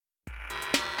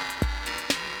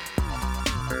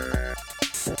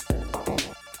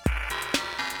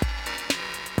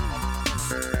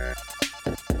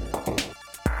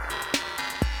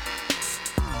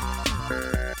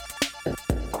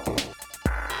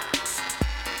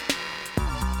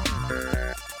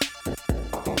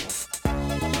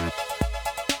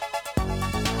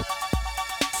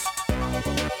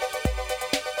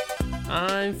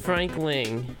Frank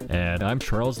Ling. And I'm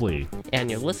Charles Lee. And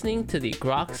you're listening to the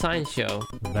Grok Science Show.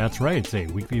 That's right. It's a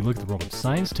weekly look at the world of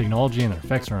science, technology, and their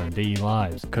effects on our daily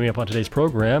lives. Coming up on today's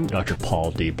program, Dr.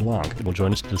 Paul D. Blanc will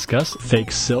join us to discuss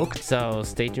fake silk. So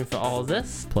stay tuned for all of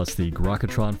this. Plus the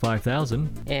Grokatron 5000.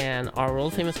 And our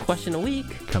world-famous question a week.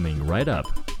 Coming right up.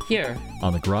 Here.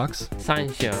 On the Groks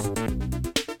Science Show.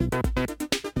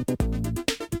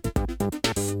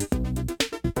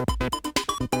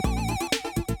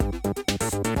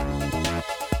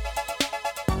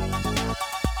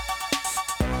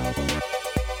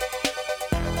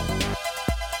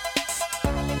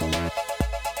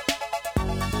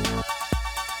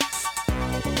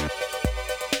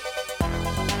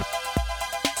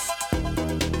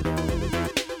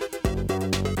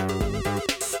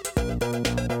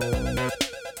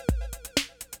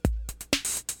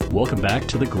 Welcome back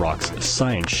to the Groks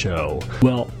Science Show.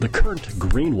 Well, the current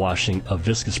greenwashing of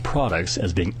viscose products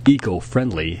as being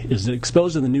eco-friendly is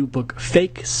exposed in the new book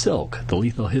Fake Silk, The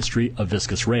Lethal History of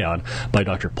Viscose Rayon by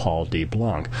Dr. Paul D.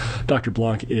 Blanc. Dr.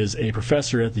 Blanc is a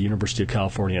professor at the University of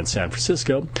California in San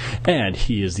Francisco, and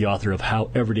he is the author of How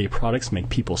Everyday Products Make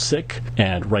People Sick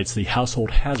and writes the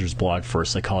Household Hazards blog for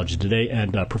Psychology Today.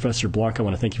 And Professor Blanc, I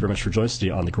want to thank you very much for joining us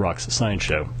today on the Groks Science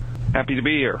Show. Happy to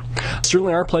be here.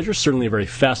 Certainly our pleasure. Certainly a very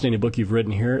fascinating book you've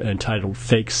written here entitled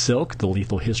Fake Silk, The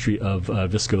Lethal History of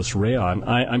Viscose Rayon.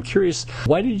 I'm curious,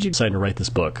 why did you decide to write this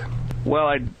book? Well,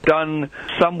 I'd done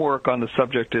some work on the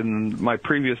subject in my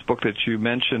previous book that you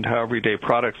mentioned, How Everyday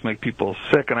Products Make People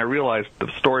Sick, and I realized the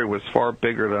story was far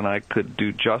bigger than I could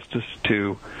do justice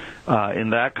to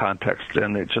in that context,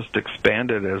 and it just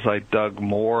expanded as I dug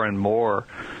more and more.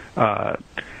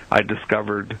 I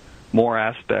discovered more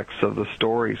aspects of the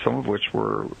story, some of which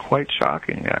were quite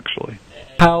shocking, actually.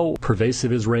 How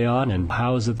pervasive is rayon, and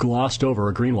how is it glossed over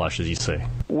or greenwashed, as you say?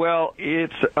 Well,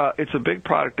 it's a big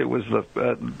product. It was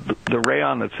the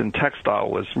rayon that's in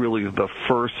textile was really the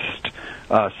first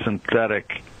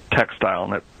synthetic textile,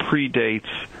 and it predates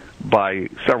by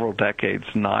several decades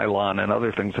nylon and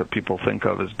other things that people think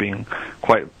of as being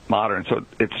quite modern. So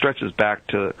it stretches back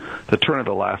to the turn of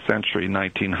the last century,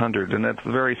 1900. And at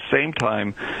the very same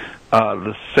time,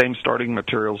 the same starting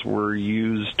materials were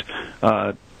used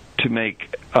to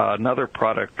make another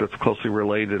product that's closely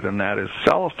related, and that is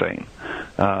cellophane,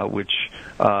 which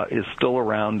is still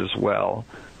around as well.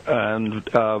 And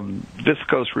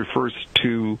viscose refers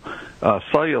to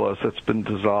cellulose that's been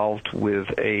dissolved with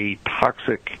a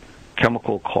toxic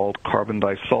chemical called carbon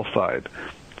disulfide.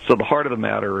 So the heart of the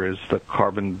matter is the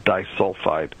carbon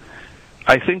disulfide.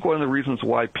 I think one of the reasons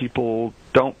why people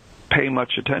don't pay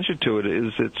much attention to it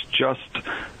is it's just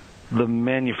the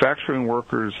manufacturing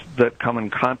workers that come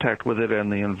in contact with it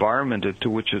and the environment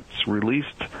into which it's released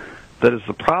that is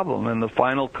the problem, and the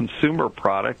final consumer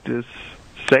product is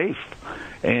safe.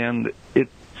 And it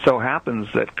so happens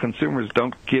that consumers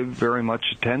don't give very much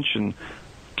attention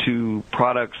to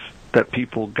products that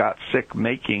people got sick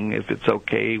making, if it's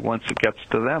okay once it gets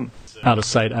to them. Out of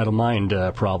sight, out of mind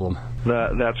problem.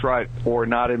 That's right. Or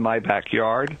not in my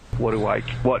backyard.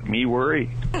 What me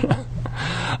worry?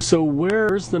 So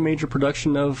where's the major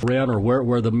production of rayon, or where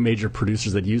are the major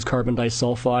producers that use carbon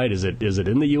disulfide? Is it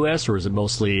in the U.S., or is it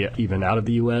mostly even out of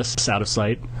the U.S., out of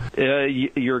sight?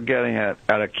 You're getting at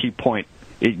a key point.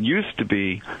 It used to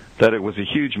be that it was a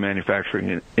huge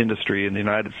manufacturing industry in the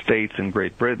United States and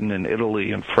Great Britain and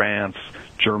Italy and France,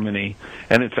 Germany,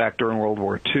 and in fact during World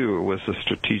War II it was a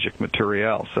strategic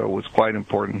material, so it was quite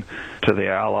important to the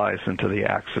Allies and to the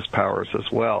Axis powers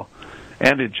as well,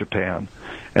 and in Japan.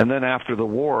 And then after the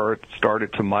war, it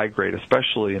started to migrate,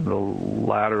 especially in the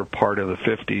latter part of the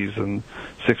 50s and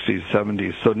 60s,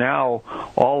 70s. So now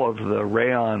all of the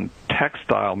rayon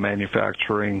textile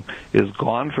manufacturing is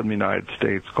gone from the United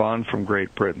States, gone from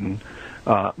Great Britain,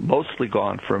 mostly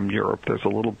gone from Europe. There's a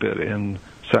little bit in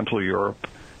Central Europe.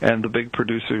 And the big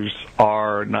producers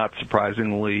are, not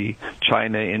surprisingly,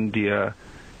 China, India,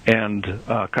 and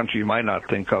a country you might not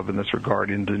think of in this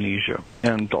regard, Indonesia,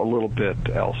 and a little bit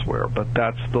elsewhere. But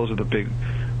those are the big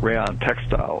rayon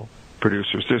textile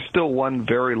producers. There's still one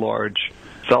very large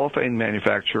cellophane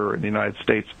manufacturer in the United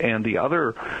States, and the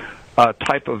other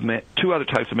two other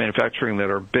types of manufacturing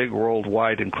that are big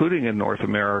worldwide, including in North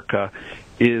America,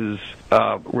 is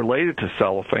related to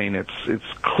cellophane. It's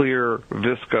clear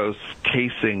viscose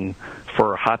casing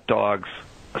for hot dogs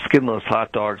skinless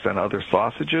hot dogs and other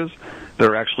sausages.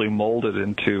 They're actually molded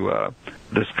into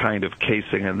this kind of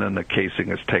casing, and then the casing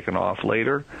is taken off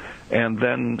later. And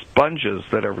then sponges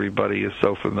that everybody is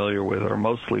so familiar with are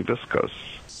mostly viscose.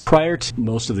 Prior to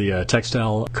most of the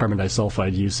textile carbon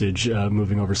disulfide usage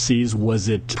moving overseas, was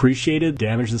it appreciated,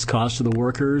 damage this caused to the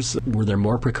workers? Were there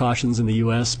more precautions in the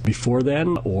U.S. before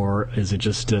then, or is it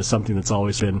just something that's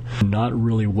always been not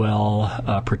really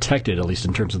well protected, at least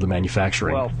in terms of the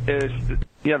manufacturing? Well,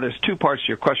 there's two parts to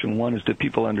your question. One is, did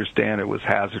people understand it was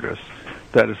hazardous?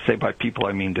 That is, say by people,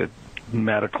 I mean did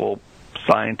medical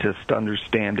scientists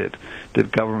understand it?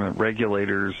 Did government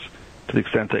regulators, to the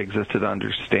extent they existed,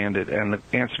 understand it? And the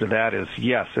answer to that is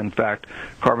yes. In fact,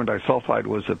 carbon disulfide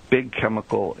was a big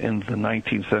chemical in the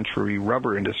 19th century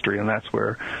rubber industry, and that's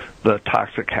where the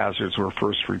toxic hazards were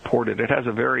first reported. It has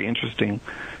a very interesting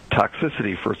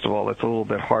toxicity, first of all. It's a little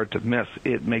bit hard to miss.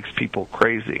 It makes people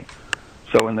crazy.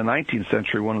 So in the 19th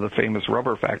century, one of the famous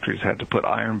rubber factories had to put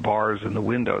iron bars in the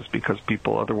windows because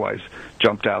people otherwise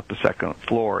jumped out the second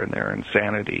floor in their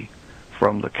insanity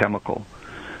from the chemical.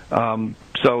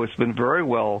 So it's been very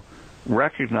well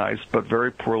recognized, but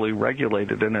very poorly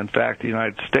regulated. And in fact, the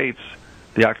United States,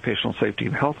 the Occupational Safety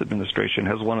and Health Administration,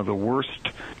 has one of the worst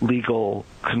legal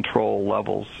control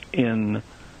levels in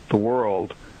the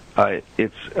world.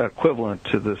 It's equivalent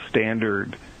to the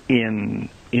standard in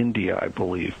India, I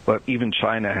believe, but even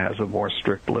China has a more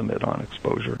strict limit on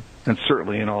exposure, and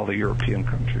certainly in all the European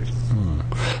countries.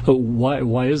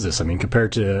 Why is this? I mean,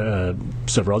 compared to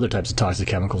several other types of toxic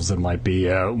chemicals that might be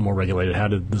more regulated, how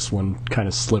did this one kind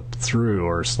of slip through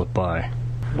or slip by?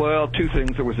 Well, two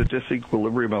things. There was a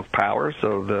disequilibrium of power,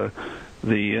 so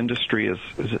the industry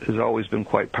has always been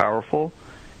quite powerful.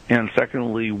 And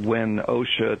secondly, when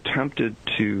OSHA attempted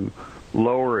to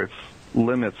lower its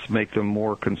limits, make them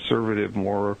more conservative,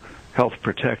 more health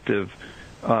protective,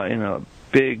 in a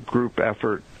big group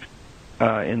effort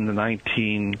in the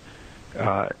 1980s,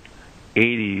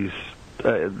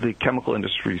 the chemical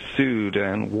industry sued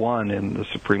and won in the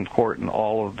Supreme Court, and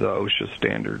all of the OSHA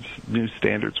standards, new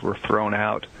standards, were thrown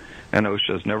out, and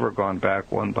OSHA has never gone back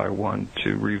one by one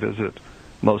to revisit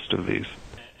most of these.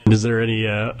 Is there any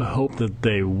hope that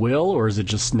they will, or is it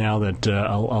just now that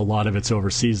a lot of it's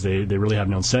overseas, they really have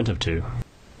no incentive to?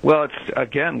 Well,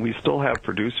 we still have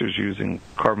producers using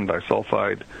carbon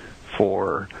disulfide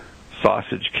for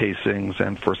sausage casings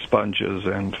and for sponges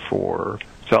and for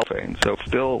cellophane. So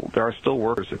there are still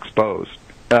workers exposed.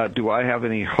 Do I have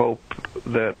any hope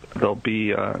that there'll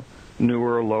be a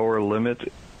newer, lower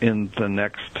limit in the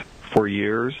next 4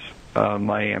 years?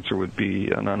 My answer would be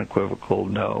an unequivocal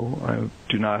no. I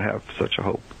do not have such a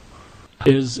hope.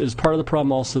 Is part of the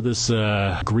problem also this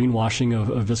greenwashing of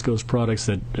viscose products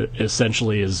that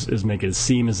essentially is making it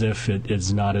seem as if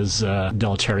it's not as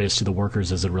deleterious to the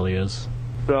workers as it really is?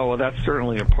 Well, that's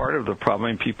certainly a part of the problem.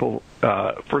 I mean, people,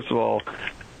 first of all,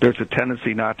 there's a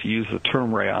tendency not to use the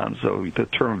term rayon, so the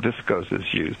term viscose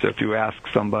is used. If you ask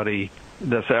somebody,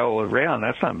 they'll say, oh, rayon,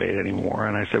 that's not made anymore.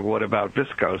 And I say, what about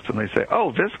viscose? And they say,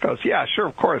 oh, viscose, yeah, sure,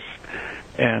 of course.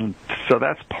 And so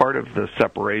that's part of the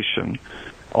separation,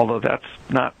 although that's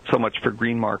not so much for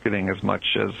green marketing as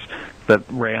much as that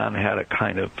rayon had a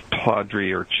kind of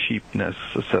tawdry or cheapness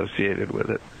associated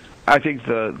with it. I think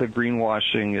the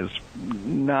greenwashing is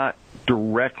not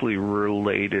directly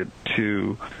related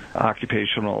to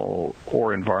occupational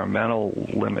or environmental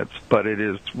limits, but it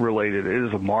is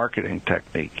a marketing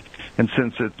technique. And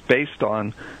since it's based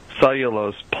on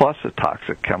cellulose plus a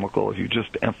toxic chemical, if you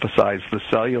just emphasize the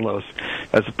cellulose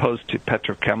as opposed to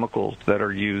petrochemicals that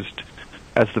are used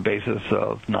as the basis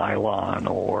of nylon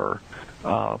or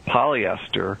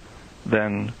polyester,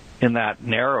 then in that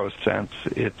narrow sense,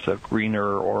 it's a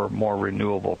greener or more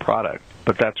renewable product.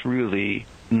 But that's really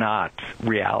not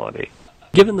reality.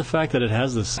 Given the fact that it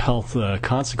has this health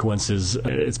consequences,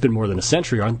 it's been more than a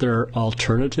century. Aren't there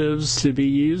alternatives to be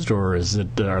used, or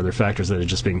are there factors that are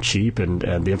just being cheap and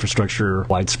the infrastructure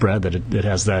widespread that it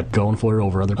has that going for it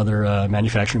over other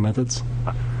manufacturing methods?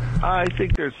 I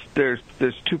think there's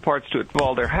two parts to it.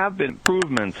 Well, there have been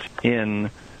improvements in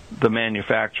the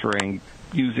manufacturing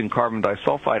using carbon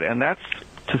disulfide, and that's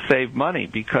to save money,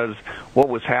 because what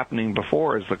was happening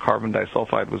before is the carbon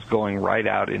disulfide was going right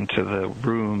out into the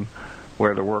room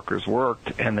where the workers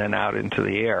worked and then out into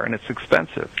the air, and it's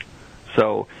expensive.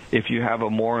 So if you have a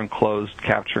more enclosed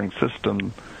capturing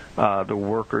system, the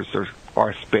workers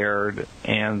are spared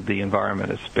and the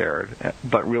environment is spared,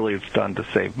 but really it's done to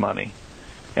save money.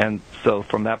 And so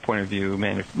from that point of view,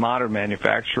 modern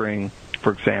manufacturing,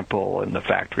 for example, in the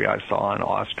factory I saw in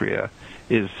Austria,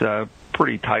 is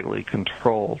pretty tightly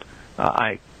controlled.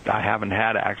 I I haven't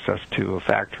had access to a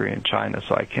factory in China,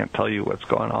 so I can't tell you what's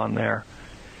going on there.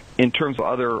 In terms of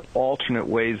other alternate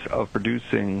ways of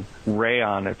producing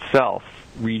rayon itself,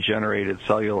 regenerated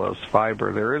cellulose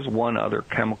fiber, there is one other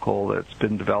chemical that's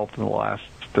been developed in the last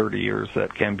 30 years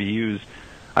that can be used.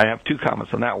 I have two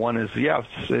comments on that. One is, yes,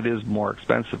 it is more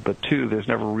expensive, but two, there's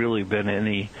never really been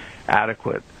any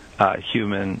adequate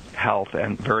human health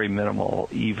and very minimal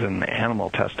even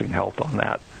animal testing health on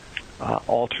that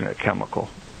alternate chemical.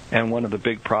 And one of the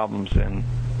big problems in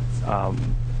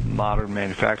modern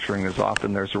manufacturing is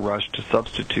often there's a rush to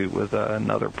substitute with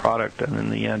another product, and in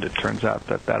the end it turns out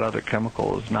that that other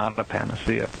chemical is not a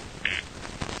panacea.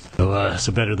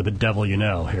 So better the devil you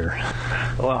know here.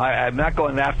 Well, I'm not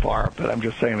going that far, but I'm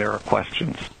just saying there are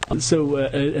questions. So,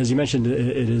 as you mentioned,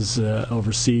 it is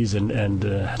overseas, and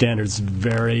standards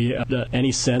vary.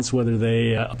 Any sense whether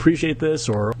they appreciate this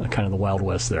or kind of the Wild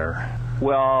West there?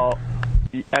 Well,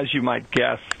 as you might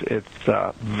guess, it's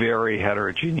very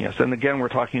heterogeneous. And again, we're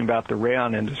talking about the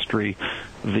rayon industry.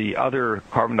 The other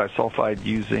carbon disulfide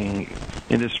using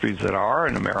industries that are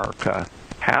in America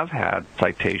have had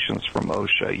citations from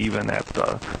OSHA, even at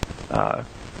the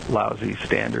lousy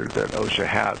standard that OSHA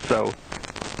has. So,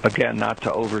 again, not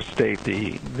to overstate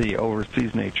the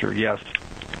overseas nature, yes,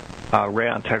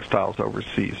 rayon textiles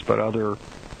overseas, but other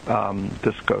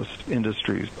viscose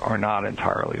industries are not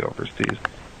entirely overseas.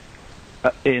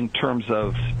 In terms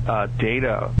of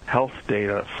data, health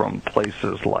data from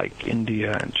places like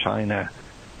India and China,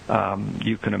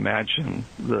 you can imagine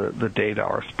the data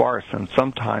are sparse, and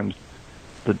sometimes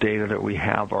the data that we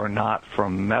have are not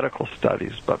from medical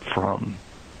studies, but from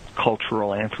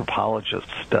cultural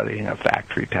anthropologists studying a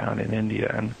factory town in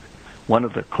India. And one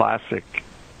of the classic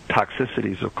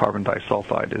toxicities of carbon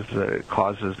disulfide is that it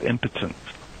causes impotence,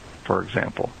 for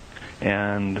example.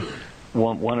 And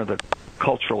one of the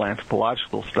cultural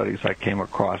anthropological studies I came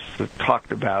across that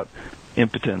talked about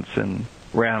impotence in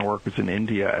rayon workers in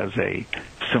India as a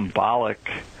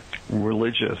symbolic,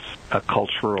 religious,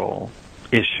 cultural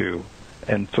issue,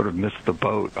 and sort of missed the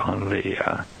boat on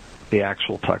the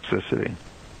actual toxicity.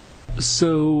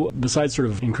 So, besides sort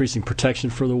of increasing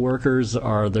protection for the workers,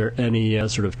 are there any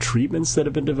sort of treatments that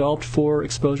have been developed for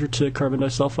exposure to carbon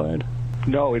disulfide?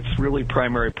 No, it's really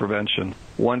primary prevention.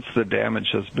 Once the damage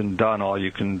has been done, all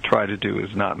you can try to do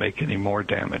is not make any more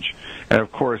damage. And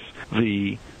of course,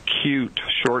 the acute,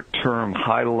 short-term,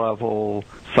 high-level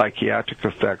psychiatric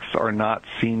effects are not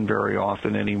seen very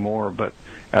often anymore, but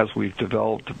as we've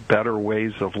developed better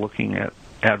ways of looking at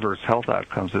adverse health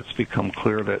outcomes, it's become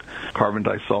clear that carbon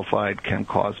disulfide can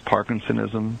cause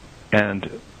Parkinsonism,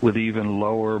 and with even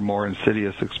lower, more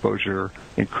insidious exposure,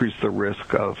 increase the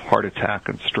risk of heart attack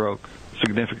and stroke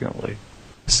significantly.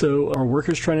 So are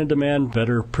workers trying to demand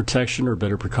better protection or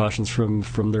better precautions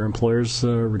from their employers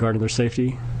regarding their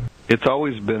safety? It's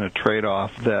always been a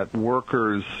trade-off that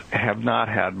workers have not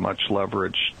had much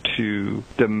leverage to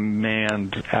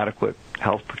demand adequate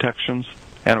health protections.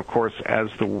 And of course, as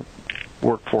the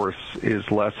workforce is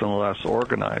less and less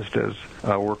organized, as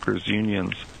workers'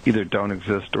 unions either don't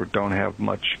exist or don't have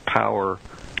much power,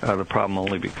 the problem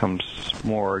only becomes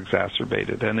more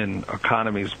exacerbated. And in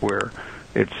economies where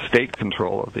it's state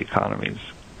control of the economies,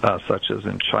 such as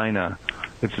in China,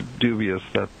 it's dubious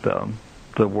that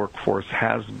the workforce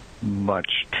has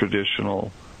much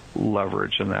traditional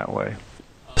leverage in that way.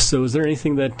 So is there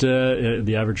anything that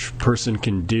the average person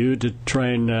can do to try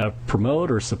and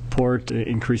promote or support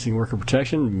increasing worker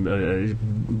protection,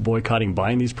 boycotting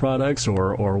buying these products,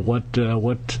 or what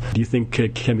do you think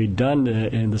can be done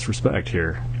in this respect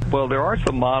here? Well, there are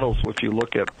some models, if you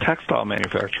look at textile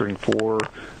manufacturing, for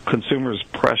consumers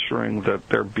pressuring that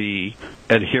there be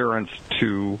adherence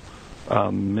to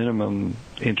minimum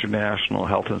international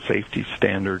health and safety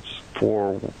standards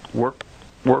for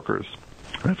workers.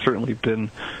 That's certainly been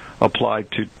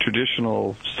applied to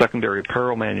traditional secondary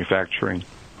apparel manufacturing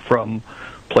from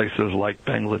places like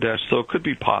Bangladesh. So it could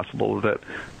be possible that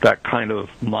that kind of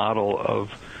model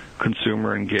of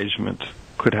consumer engagement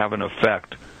could have an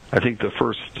effect. I think the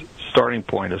first starting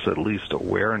point is at least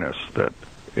awareness that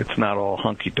it's not all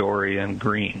hunky-dory and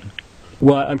green.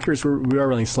 Well, I'm curious, we are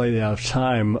running slightly out of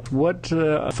time. What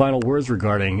final words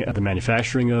regarding the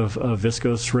manufacturing of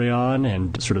viscose rayon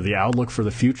and sort of the outlook for the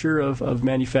future of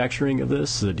manufacturing of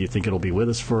this? Do you think it'll be with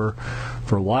us for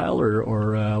a while,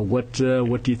 or what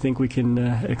do you think we can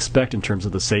expect in terms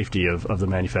of the safety of the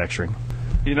manufacturing?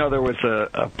 You know, there was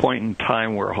a point in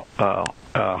time where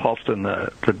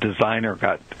Halston, the designer,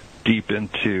 got deep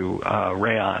into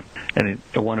rayon. And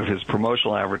one of his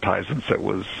promotional advertisements that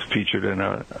was featured in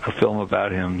a film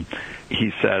about him,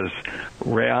 he says,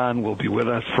 "Rayon will be with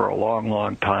us for a long,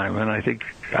 long time." And I think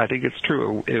it's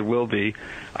true. It will be.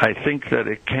 I think that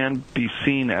it can be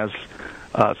seen as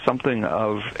something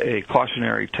of a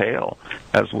cautionary tale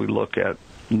as we look at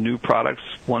new products.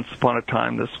 Once upon a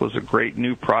time, this was a great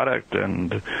new product,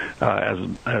 and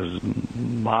as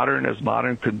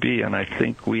modern could be. And I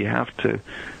think we have to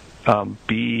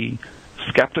be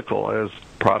skeptical as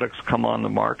products come on the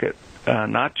market,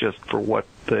 not just for what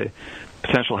the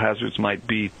potential hazards might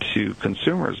be to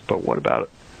consumers, but what about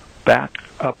back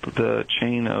up the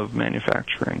chain of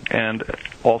manufacturing, and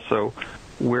also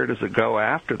where does it go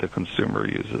after the consumer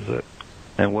uses it,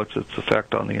 and what's its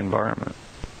effect on the environment?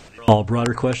 All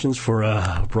broader questions for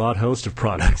a broad host of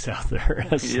products out there.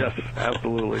 Yes,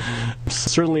 absolutely.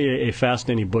 Certainly a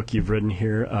fascinating book you've written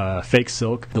here, Fake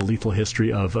Silk, The Lethal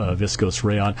History of Viscose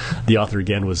Rayon. The author,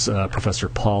 again, was Professor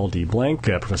Paul D. Blank.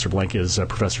 Professor Blank is a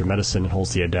professor of medicine and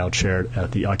holds the endowed chair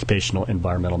at the Occupational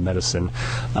Environmental Medicine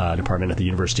Department at the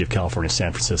University of California,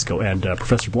 San Francisco. And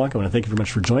Professor Blank, I want to thank you very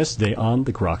much for joining us today on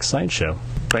the Grok Science Show.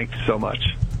 Thanks so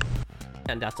much.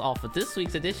 And that's all for this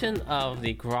week's edition of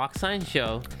the Grok Science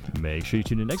Show. Make sure you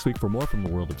tune in next week for more from the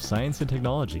world of science and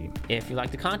technology. If you'd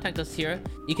like to contact us here,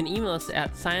 you can email us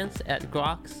at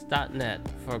science@groks.net.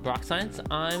 For Grok Science,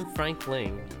 I'm Frank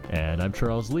Ling. And I'm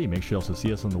Charles Lee. Make sure you also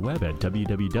see us on the web at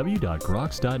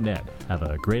www.groks.net. Have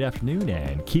a great afternoon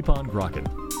and keep on grokking.